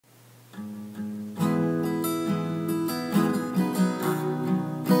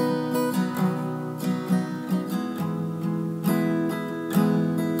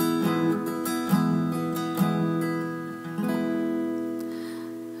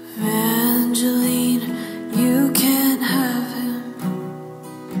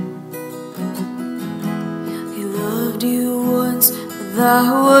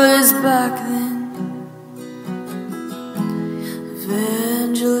flowers back then.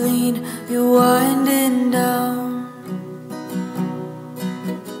 Evangeline, you're winding down.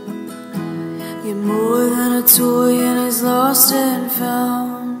 You're more than a toy and is lost and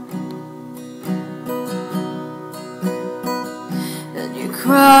found. And you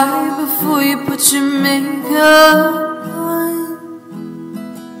cry before you put your makeup on,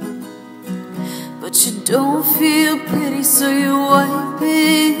 but you don't feel pretty, so you wipe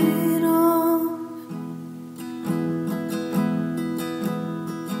it off.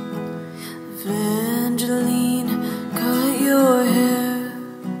 Evangeline, cut your hair.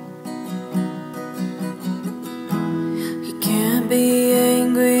 He can't be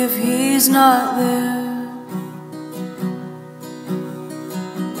angry if he's not there.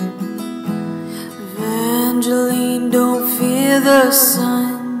 Evangeline, don't fear the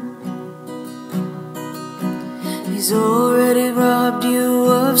sun. He's already robbed you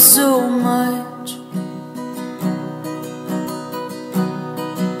of so much.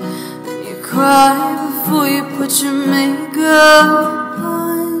 And you cry before you put your makeup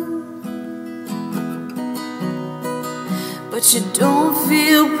on, but you don't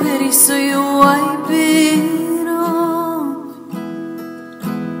feel pretty, so you wipe it off.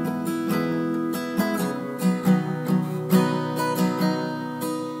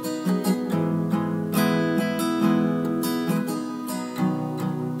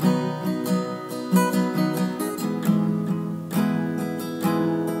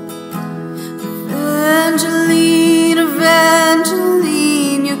 Evangeline,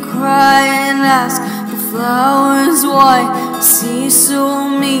 Evangeline, you cry and ask the flowers why is he so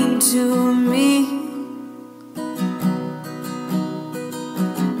mean to me.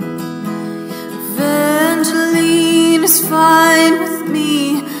 Evangeline, is fine with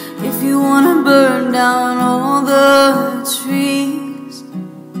me if you wanna burn down all the trees.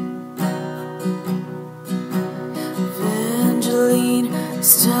 Evangeline,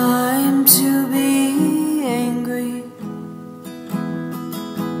 it's time to be angry.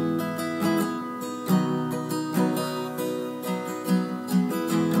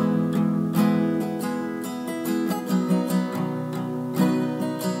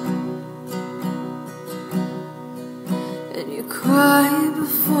 And you cry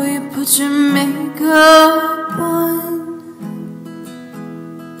before you put your makeup on,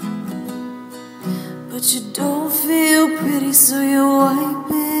 but you don't feel pretty, so you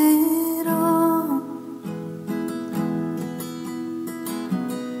wipe it off.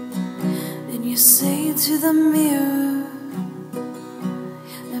 And you say to the mirror,